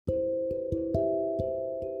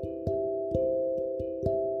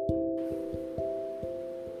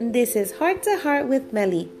and this is Heart to Heart with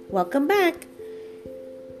Melly. Welcome back.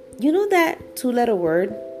 You know that 2-letter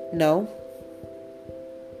word, no?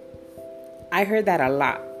 I heard that a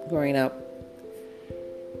lot growing up.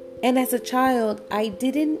 And as a child, I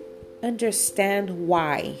didn't understand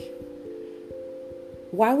why.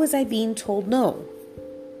 Why was I being told no?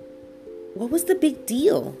 What was the big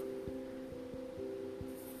deal?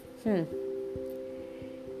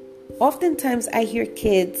 Oftentimes I hear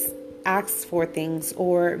kids ask for things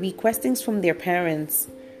or request things from their parents.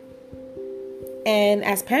 And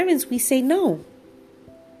as parents, we say no.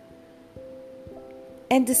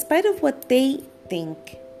 And despite of what they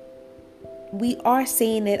think, we are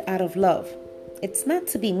saying it out of love. It's not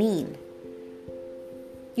to be mean.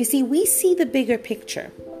 You see, we see the bigger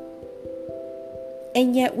picture.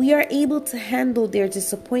 And yet we are able to handle their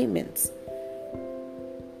disappointments.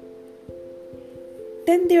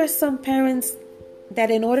 Then there are some parents that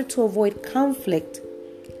in order to avoid conflict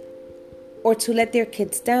or to let their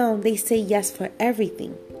kids down, they say yes for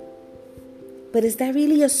everything. But is that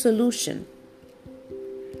really a solution?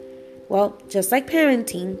 Well, just like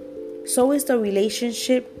parenting, so is the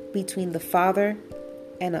relationship between the Father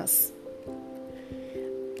and us.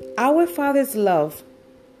 Our Father's love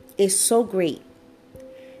is so great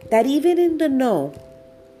that even in the no,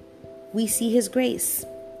 we see His grace.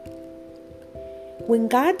 When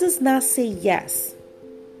God does not say yes,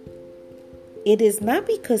 it is not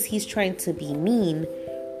because He's trying to be mean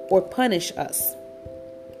or punish us.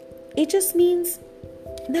 It just means,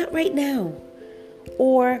 not right now,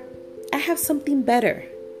 or I have something better.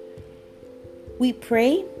 We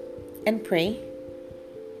pray and pray,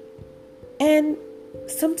 and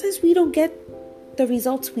sometimes we don't get the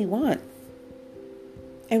results we want.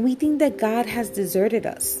 And we think that God has deserted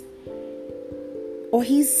us. Or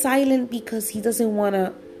He's silent because He doesn't want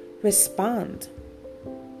to respond.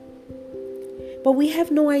 But we have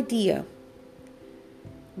no idea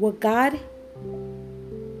what God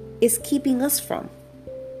is keeping us from.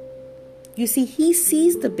 You see, He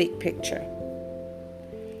sees the big picture.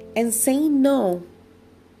 And saying no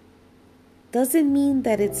doesn't mean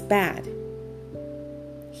that it's bad.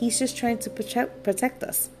 He's just trying to protect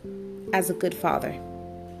us as a good father.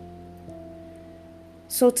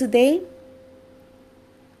 So today,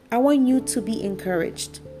 I want you to be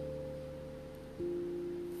encouraged,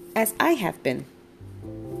 as I have been,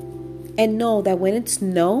 and know that when it's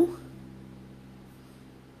no,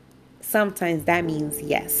 sometimes that means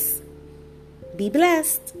yes. Be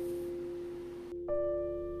blessed.